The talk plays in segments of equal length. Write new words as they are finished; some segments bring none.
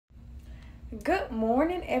Good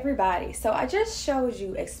morning, everybody. So I just showed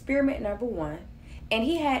you experiment number 1, and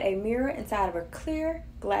he had a mirror inside of a clear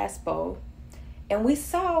glass bowl, and we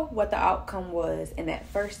saw what the outcome was in that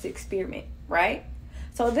first experiment, right?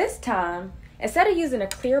 So this time, instead of using a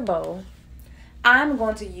clear bowl, I'm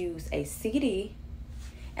going to use a CD,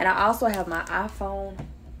 and I also have my iPhone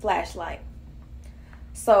flashlight.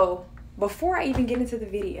 So before I even get into the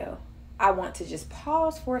video, I want to just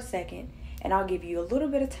pause for a second, and I'll give you a little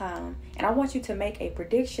bit of time, and I want you to make a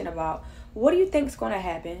prediction about what do you think is going to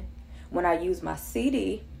happen when I use my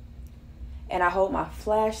CD and I hold my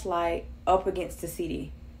flashlight up against the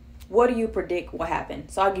CD. What do you predict will happen?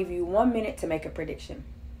 So I'll give you 1 minute to make a prediction.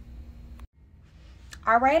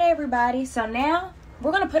 All right, everybody. So now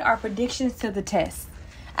we're going to put our predictions to the test.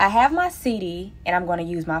 I have my CD, and I'm going to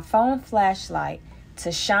use my phone flashlight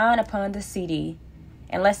to shine upon the CD,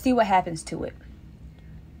 and let's see what happens to it.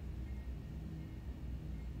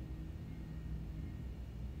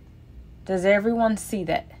 Does everyone see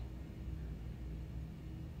that?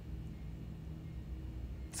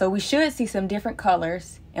 So we should see some different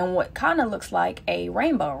colors and what kind of looks like a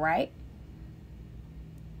rainbow, right?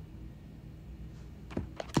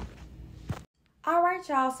 All right,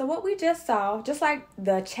 y'all. So what we just saw, just like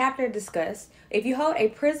the chapter discussed, if you hold a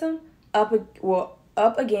prism up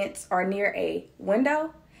against or near a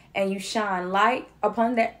window and you shine light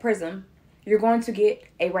upon that prism, you're going to get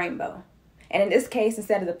a rainbow. And in this case,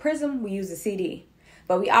 instead of the prism, we use the CD.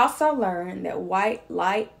 But we also learned that white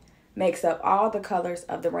light makes up all the colors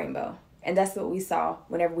of the rainbow. And that's what we saw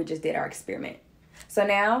whenever we just did our experiment. So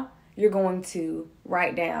now you're going to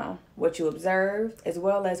write down what you observed, as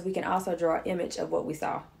well as we can also draw an image of what we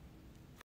saw.